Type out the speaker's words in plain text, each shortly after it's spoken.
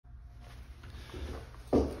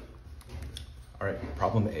All right,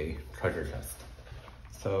 problem A, treasure chest.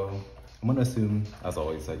 So I'm gonna assume, as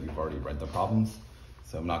always, that you've already read the problems,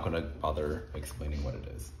 so I'm not gonna bother explaining what it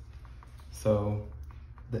is. So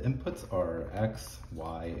the inputs are X,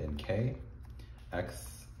 Y, and K.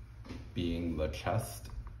 X being the chest,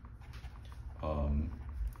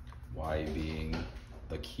 Y being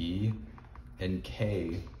the key, and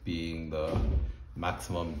K being the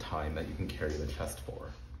maximum time that you can carry the chest for.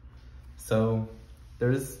 So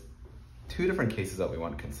there's two different cases that we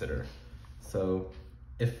want to consider. So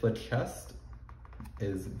if the chest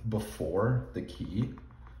is before the key,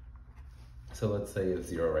 so let's say if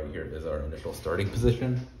 0 right here is our initial starting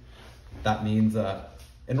position, that means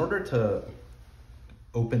in order to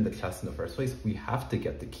open the chest in the first place, we have to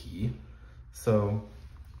get the key. So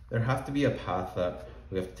there has to be a path that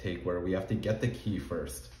we have to take where we have to get the key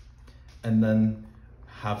first, and then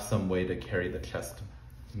have some way to carry the chest,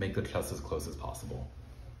 make the chest as close as possible.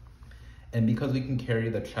 And because we can carry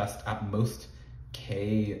the chest at most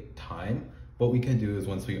K time, what we can do is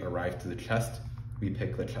once we arrive to the chest, we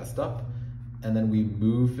pick the chest up, and then we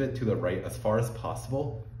move it to the right as far as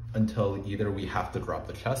possible until either we have to drop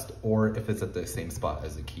the chest or if it's at the same spot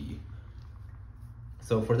as the key.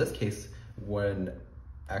 So for this case, when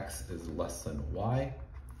X is less than Y,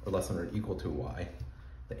 or less than or equal to Y,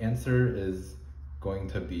 the answer is going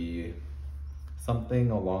to be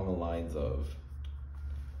something along the lines of,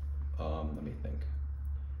 let me think.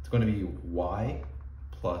 It's going to be Y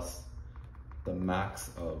plus the max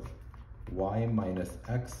of Y minus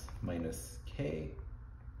X minus K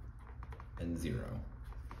and 0.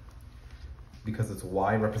 Because it's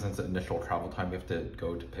Y represents the initial travel time we have to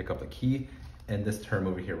go to pick up the key, and this term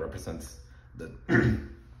over here represents the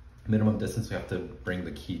minimum distance we have to bring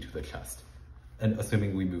the key to the chest, and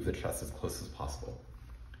assuming we move the chest as close as possible.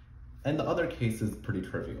 And the other case is pretty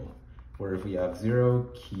trivial, where if we have 0,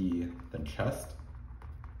 key, then chest,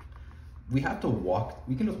 we have to walk,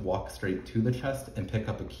 we can just walk straight to the chest and pick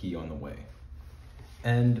up a key on the way.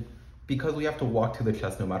 And because we have to walk to the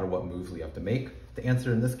chest no matter what moves we have to make, the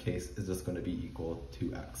answer in this case is just going to be equal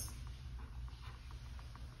to X.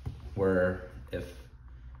 Where if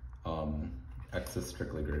X is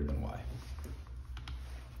strictly greater than Y.